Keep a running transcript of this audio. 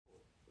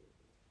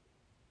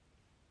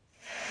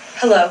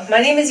Hello, my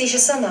name is Esha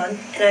Salman.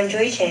 And I'm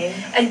Joy Cheng.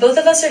 And both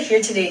of us are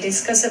here today to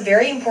discuss a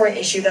very important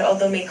issue that,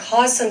 although may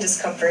cause some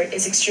discomfort,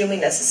 is extremely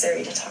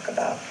necessary to talk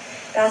about.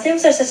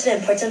 Bathrooms are such an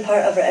important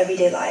part of our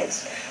everyday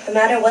lives. No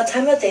matter what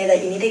time of day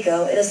that you need to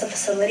go, it is a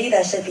facility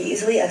that should be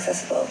easily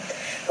accessible.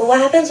 But what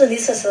happens when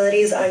these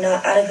facilities are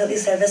not adequately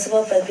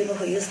serviceable for the people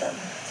who use them?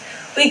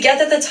 We get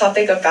that the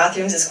topic of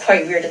bathrooms is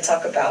quite weird to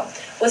talk about.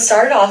 What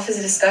started off as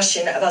a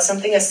discussion about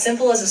something as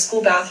simple as a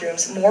school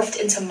bathrooms morphed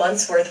into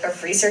months' worth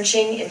of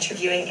researching,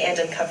 interviewing, and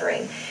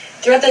uncovering.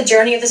 Throughout the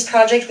journey of this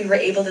project, we were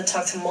able to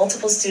talk to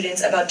multiple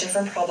students about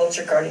different problems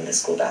regarding the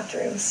school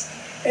bathrooms.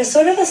 There's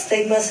sort of a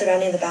stigma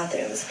surrounding the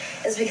bathrooms.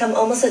 It's become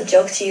almost a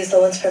joke to use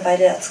the ones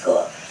provided at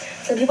school.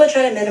 Some people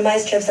try to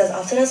minimize trips as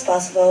often as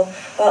possible,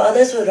 while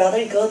others would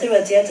rather go through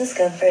a day of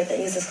discomfort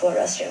than use the school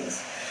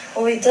restrooms.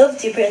 When we dove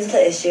deeper into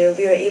the issue,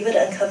 we were able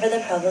to uncover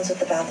the problems with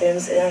the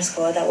bathrooms in our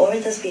school that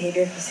warrant this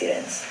behavior from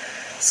students.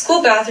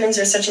 School bathrooms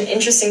are such an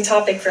interesting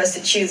topic for us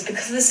to choose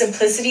because of the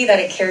simplicity that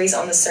it carries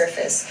on the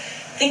surface.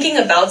 Thinking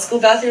about school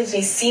bathrooms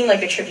may seem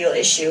like a trivial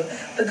issue,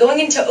 but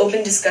going into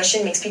open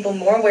discussion makes people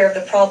more aware of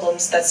the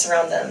problems that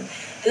surround them.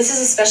 This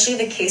is especially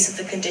the case with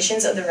the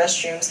conditions of the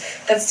restrooms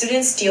that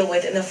students deal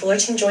with in the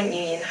Fullerton Joint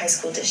Union High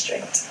School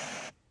District.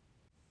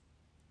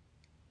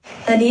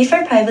 The need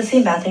for privacy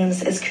in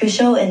bathrooms is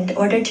crucial in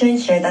order to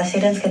ensure that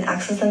students can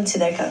access them to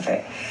their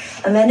comfort.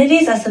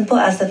 Amenities as simple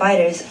as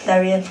dividers that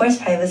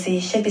reinforce privacy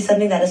should be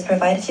something that is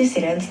provided to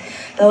students,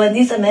 but when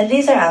these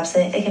amenities are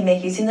absent, it can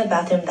make using the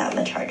bathroom that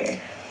much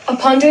harder.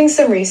 Upon doing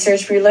some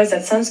research, we realized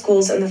that some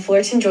schools in the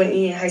Fullerton Joint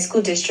Union High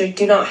School District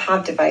do not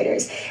have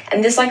dividers,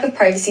 and this lack of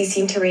privacy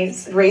seemed to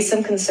raise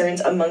some concerns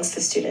amongst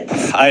the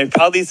students. I'd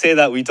probably say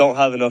that we don't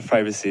have enough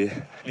privacy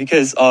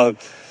because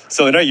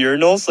so in our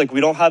urinals,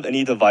 we don't have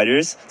any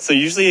dividers. So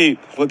usually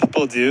what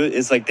people do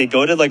is they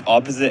go to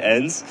opposite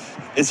ends.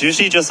 It's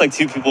usually just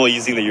two people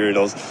using the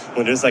urinals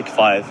when there's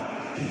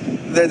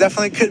 5. There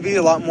definitely could be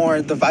a lot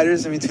more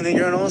dividers in between the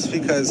urinals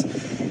because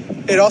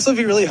it'd also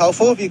be really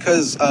helpful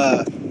because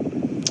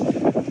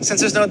since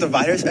there's no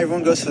dividers,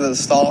 everyone goes to the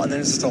stall and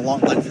there's just a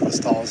long line for the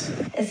stalls.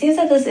 It seems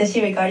that this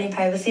issue regarding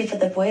privacy for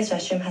the boys'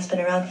 restroom has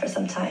been around for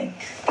some time.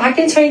 Back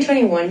in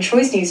 2021,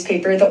 Troy's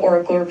newspaper, The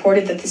Oracle,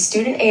 reported that the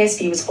student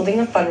ASB was holding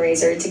a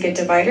fundraiser to get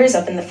dividers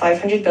up in the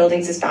 500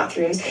 buildings as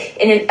bathrooms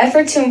in an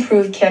effort to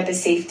improve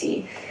campus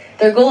safety.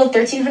 Their goal of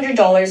 $1,300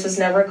 was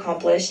never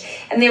accomplished,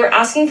 and they were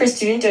asking for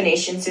student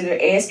donations through their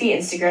ASB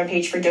Instagram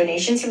page for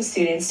donations from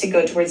students to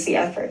go towards the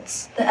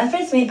efforts. The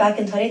efforts made back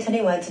in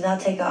 2021 did not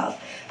take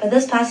off, but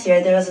this past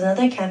year there was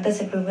another campus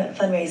improvement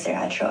fundraiser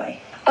at Troy.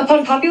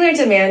 Upon popular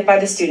demand by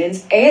the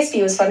students,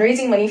 ASB was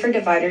fundraising money for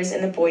dividers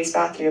in the boys'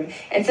 bathroom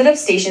and set up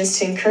stations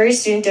to encourage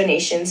student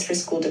donations for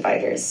school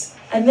dividers.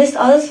 Amidst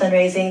all this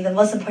fundraising, the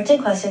most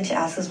important question to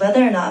ask is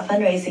whether or not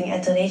fundraising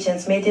and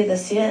donations made through the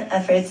student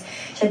efforts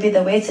should be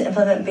the way to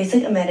implement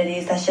basic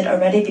amenities that should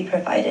already be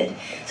provided,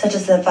 such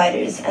as the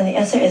dividers, and the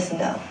answer is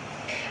no.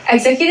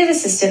 Executive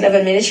Assistant of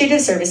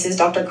Administrative Services,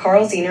 Dr.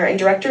 Carl Ziener, and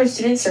Director of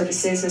Student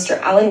Services, Mr.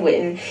 Alan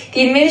Witten,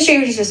 the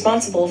administrators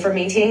responsible for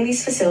maintaining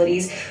these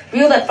facilities,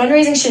 revealed that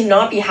fundraising should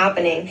not be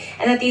happening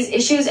and that these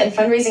issues and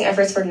fundraising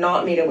efforts were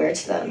not made aware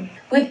to them.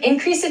 With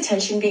increased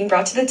attention being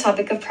brought to the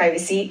topic of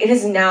privacy, it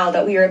is now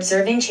that we are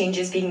observing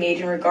changes being made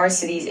in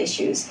regards to these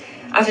issues.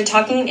 After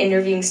talking and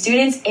interviewing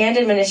students and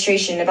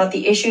administration about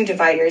the issue of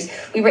dividers,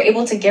 we were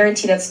able to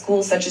guarantee that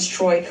schools such as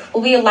Troy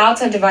will be allowed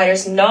to have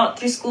dividers not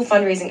through school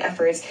fundraising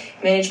efforts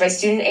managed by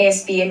student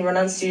ASB and run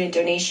on student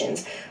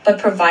donations, but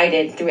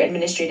provided through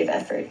administrative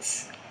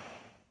efforts.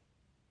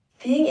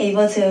 Being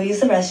able to use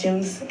the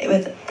restrooms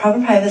with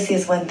proper privacy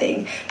is one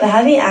thing, but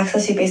having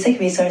access to basic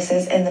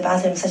resources in the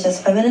bathroom such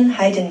as feminine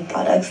hygiene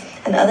products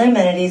and other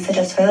amenities such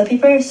as toilet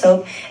paper,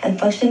 soap, and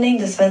functioning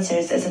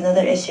dispensers is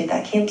another issue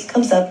that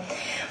comes up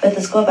with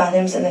the school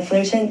bathrooms in the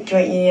Fullerton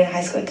Joint Union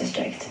High School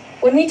District.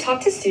 When we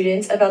talk to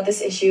students about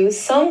this issue,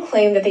 some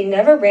claim that they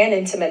never ran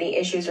into many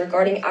issues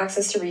regarding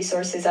access to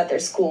resources at their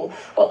school,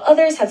 while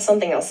others had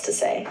something else to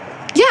say.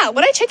 Yeah,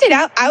 when I checked it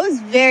out, I was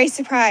very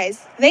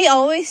surprised. They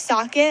always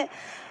stock it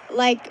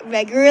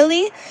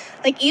regularly.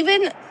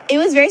 It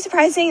was very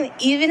surprising,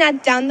 even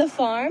at down the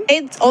farm.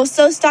 They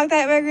also stock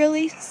that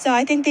regularly, so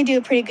I think they do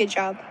a pretty good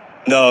job.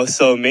 No,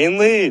 so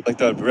mainly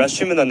the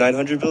restroom in the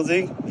 900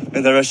 building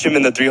and the restroom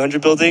in the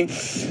 300 building,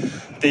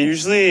 they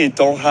usually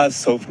don't have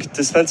soap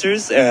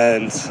dispensers,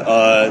 and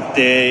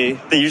they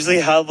usually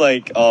have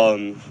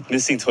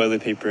missing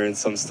toilet paper in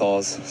some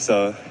stalls.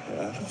 So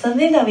yeah.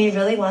 Something that we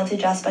really want to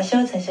draw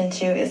special attention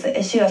to is the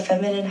issue of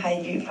feminine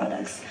hygiene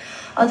products.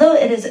 Although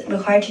it is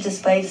required to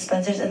display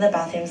dispensers in the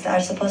bathrooms that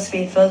are supposed to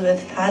be filled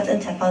with pads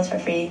and tampons for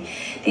free,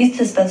 these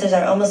dispensers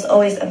are almost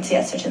always empty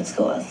at certain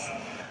schools.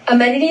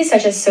 Amenities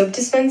such as soap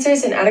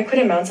dispensers and adequate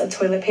amounts of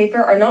toilet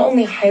paper are not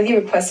only highly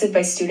requested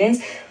by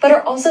students, but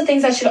are also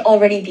things that should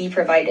already be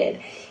provided.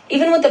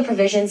 Even with the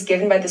provisions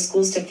given by the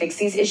schools to fix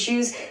these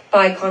issues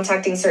by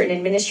contacting certain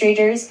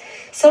administrators,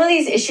 some of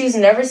these issues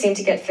never seem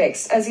to get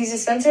fixed, as these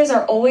dispensers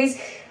are always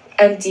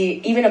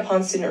empty even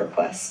upon student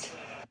request.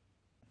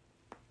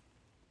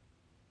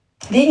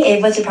 Being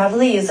able to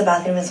properly use the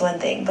bathroom is one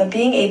thing, but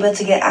being able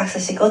to get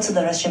access to go to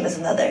the restroom is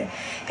another.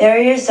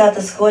 Barriers throughout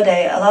the school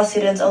day allow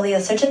students only a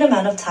certain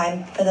amount of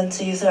time for them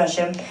to use the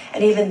restroom,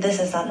 and even this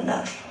is not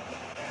enough.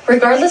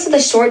 Regardless of the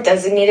short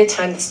designated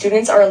time that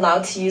students are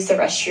allowed to use the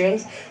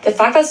restrooms, the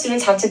fact that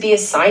students have to be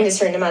assigned a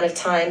certain amount of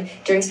time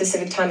during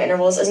specific time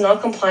intervals is not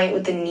compliant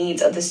with the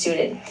needs of the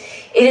student.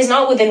 It is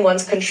not within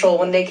one's control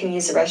when they can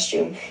use the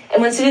restroom.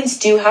 And when students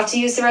do have to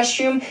use the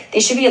restroom, they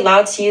should be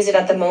allowed to use it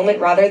at the moment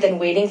rather than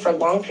waiting for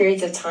long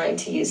periods of time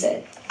to use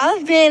it.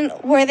 I've been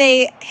where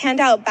they hand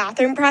out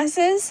bathroom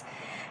passes,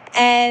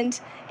 and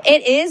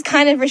it is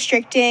kind of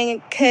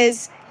restricting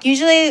because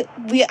usually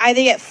we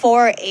either get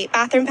 4 or 8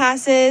 bathroom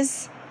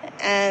passes.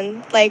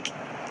 And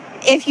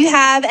if you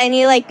have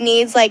any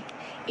needs,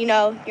 you're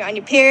on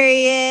your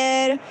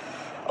period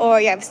or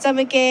you have a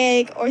stomach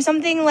ache or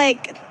something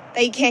that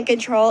you can't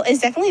control, it's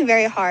definitely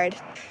very hard.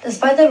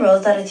 Despite the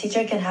roles that a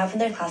teacher can have in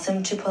their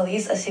classroom to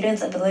police a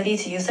student's ability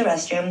to use the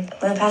restroom,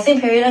 when a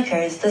passing period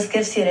occurs, this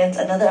gives students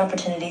another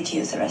opportunity to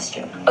use the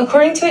restroom.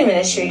 According to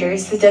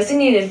administrators, the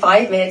designated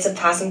 5 minutes of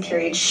passing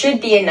period should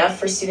be enough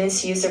for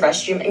students to use the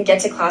restroom and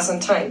get to class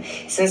on time,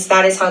 since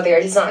that is how they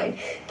are designed.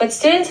 But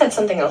students had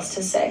something else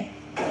to say.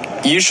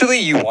 Usually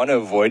you want to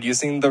avoid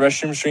using the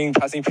restrooms during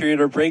passing period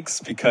or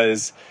breaks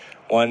because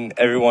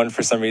everyone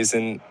for some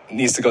reason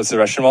needs to go to the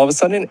restroom all of a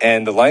sudden,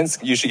 and the lines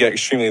usually get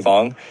extremely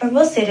long. For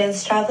most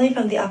students, traveling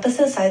from the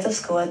opposite sides of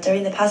school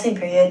during the passing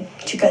period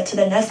to get to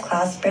their next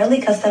class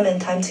barely cuts them in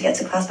time to get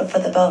to class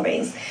before the bell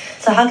rings.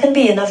 So how can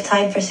be enough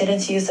time for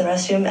students to use the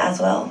restroom as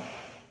well?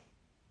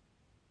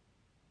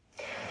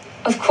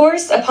 Of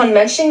course, upon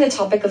mentioning the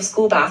topic of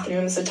school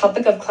bathrooms, the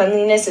topic of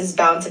cleanliness is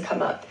bound to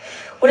come up.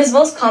 What is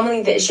most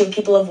commonly the issue of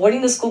people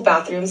avoiding the school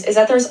bathrooms is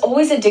that there's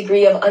always a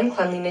degree of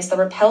uncleanliness that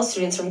repels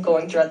students from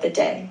going throughout the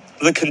day.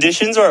 The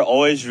conditions are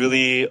always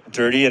really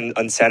dirty and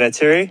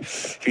unsanitary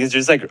because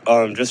there's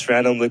just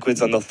random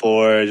liquids on the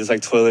floor, just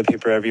toilet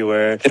paper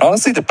everywhere. It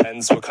honestly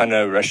depends what kind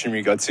of restroom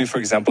you go to. For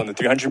example, in the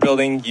 300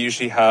 building, you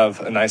usually have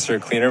a nicer,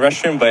 cleaner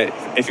restroom, but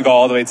if you go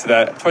all the way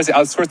towards the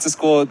outskirts of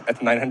school at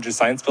the 900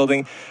 science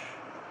building,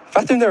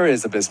 bathroom there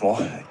is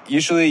abysmal.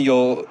 Usually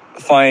you'll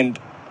find,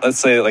 let's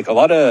say, a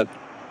lot of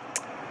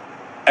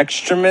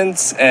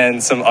excrements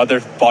and some other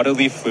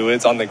bodily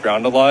fluids on the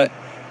ground a lot.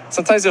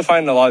 Sometimes you'll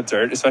find a lot of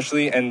dirt,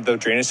 especially, and the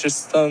drainage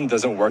system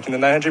doesn't work in the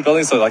 900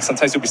 building, so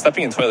sometimes you'll be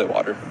stepping in toilet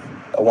water.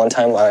 One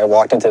time I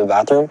walked into the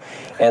bathroom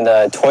and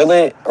the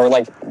toilet or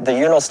the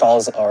urinal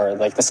stalls are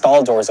the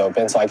stall doors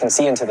open so I can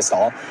see into the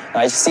stall. And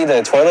I just see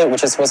the toilet,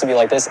 which is supposed to be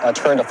like this,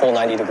 turned a full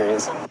 90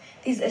 degrees.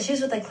 These issues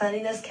with the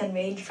cleanliness can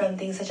range from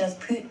things such as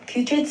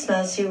putrid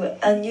smells to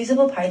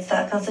unusable parts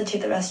that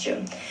constitute the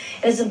restroom.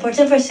 It is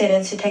important for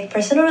students to take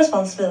personal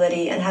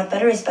responsibility and have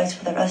better respect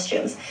for the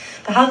restrooms.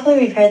 But how can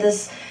we repair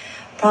this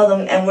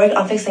problem and work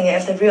on fixing it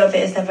if the root of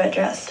it is never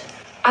addressed?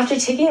 After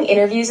taking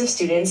interviews of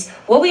students,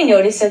 what we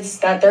noticed is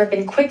that there have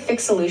been quick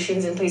fix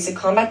solutions in place to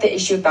combat the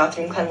issue of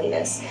bathroom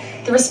cleanliness.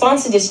 The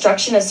response to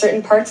destruction of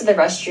certain parts of the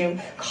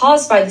restroom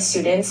caused by the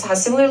students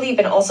has similarly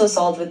been also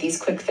solved with these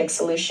quick fix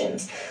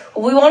solutions.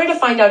 What we wanted to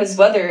find out is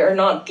whether or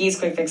not these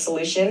quick fix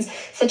solutions,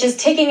 such as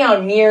taking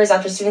out mirrors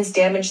after students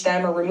damage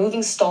them or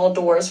removing stall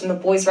doors from the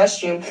boys'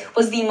 restroom,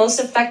 was the most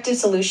effective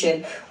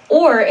solution,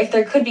 or if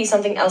there could be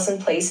something else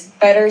in place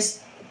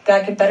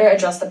that could better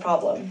address the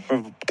problem.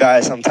 For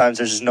guys, sometimes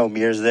there's just no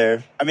mirrors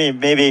there. I mean,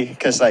 maybe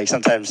because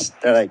sometimes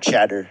they're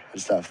shatter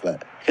and stuff,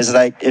 but because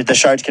if the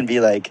shards can be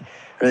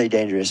really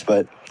dangerous,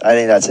 but I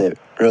think that's it,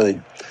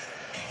 really.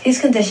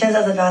 These conditions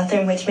of the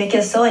bathroom, which make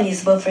it so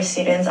unusable for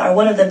students, are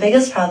one of the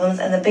biggest problems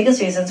and the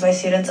biggest reasons why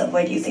students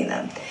avoid using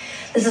them.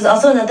 This is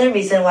also another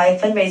reason why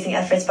fundraising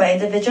efforts by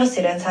individual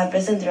students have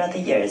risen throughout the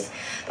years.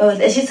 But with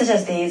issues such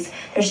as these,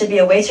 there should be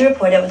a way to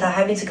report it without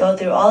having to go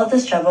through all of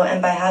this trouble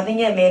and by having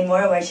it made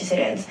more aware to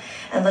students.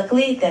 And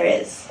luckily, there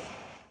is.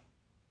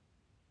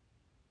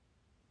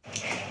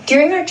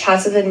 During our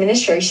chats with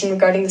administration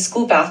regarding the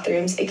school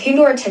bathrooms, it came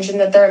to our attention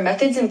that there are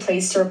methods in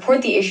place to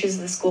report the issues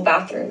of the school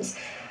bathrooms.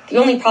 The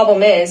only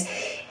problem is,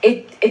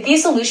 if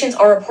these solutions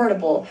are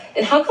reportable,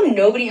 then how come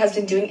nobody has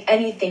been doing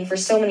anything for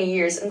so many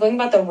years and going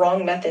about the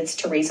wrong methods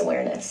to raise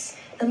awareness?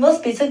 The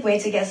most basic way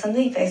to get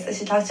something fixed is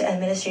to talk to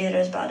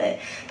administrators about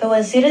it. But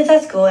when students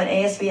at school and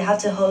ASB have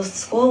to host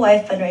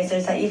school-wide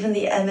fundraisers that even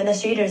the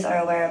administrators are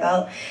aware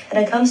about,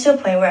 then it comes to a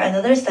point where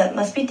another step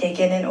must be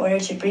taken in order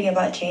to bring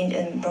about change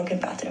in broken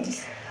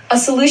bathrooms. A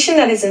solution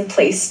that is in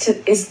place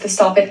is the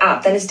Stop It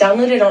app that is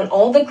downloaded on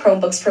all the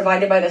Chromebooks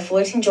provided by the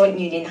Fullerton Joint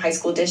Union High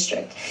School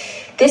District.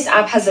 This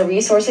app has the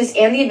resources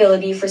and the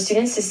ability for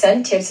students to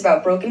send tips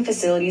about broken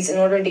facilities in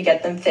order to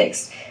get them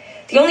fixed.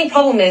 The only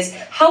problem is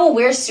how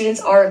aware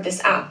students are of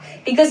this app,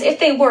 because if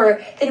they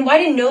were, then why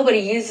did nobody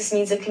use this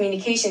means of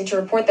communication to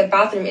report the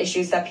bathroom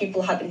issues that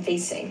people have been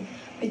facing?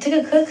 We took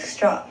a quick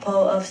straw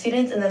poll of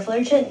students in the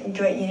Fullerton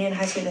Joint Union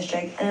High School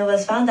District, and it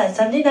was found that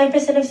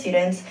 79% of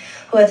students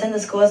who attend the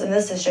schools in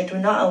this district were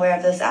not aware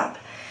of this app.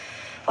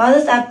 While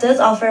this app does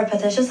offer a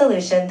potential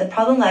solution, the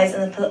problem lies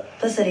in the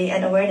publicity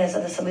and awareness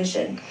of the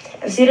solution.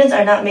 If students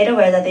are not made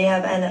aware that they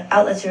have an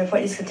outlet to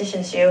report these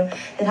conditions to,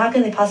 then how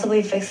can they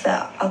possibly fix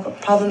the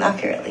problem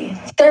accurately?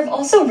 There have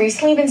also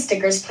recently been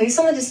stickers placed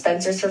on the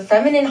dispensers for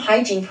feminine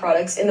hygiene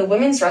products in the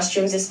women's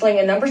restrooms displaying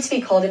a number to be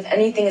called if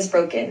anything is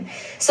broken.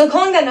 So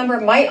calling that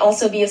number might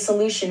also be a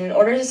solution in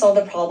order to solve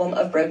the problem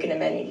of broken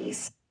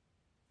amenities.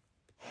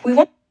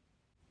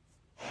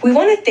 We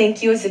want to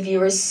thank you as the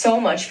viewers so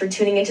much for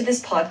tuning into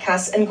this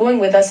podcast and going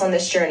with us on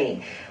this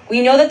journey.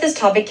 We know that this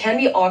topic can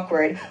be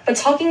awkward, but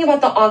talking about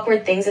the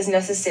awkward things is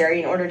necessary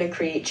in order to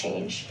create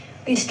change.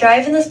 We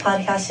strive in this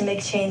podcast to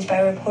make change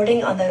by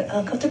reporting on the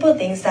uncomfortable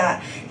things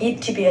that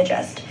need to be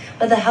addressed.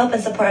 With the help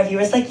and support of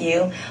viewers like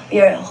you, we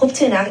hope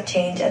to enact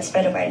change and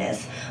spread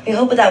awareness. We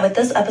hope that with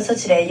this episode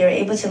today, you're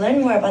able to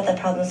learn more about the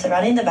problems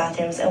surrounding the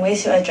bathrooms and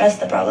ways to address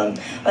the problem,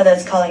 whether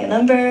it's calling a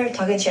number,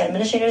 talking to your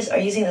administrators, or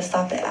using the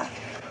Stop It app.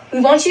 We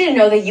want you to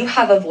know that you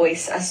have a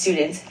voice as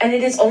students, and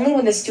it is only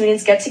when the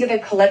students get together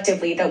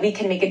collectively that we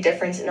can make a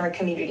difference in our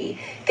community.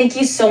 Thank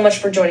you so much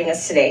for joining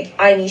us today.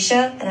 I'm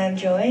Esha. And I'm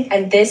Joy.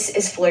 And this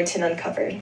is Fullerton Uncovered.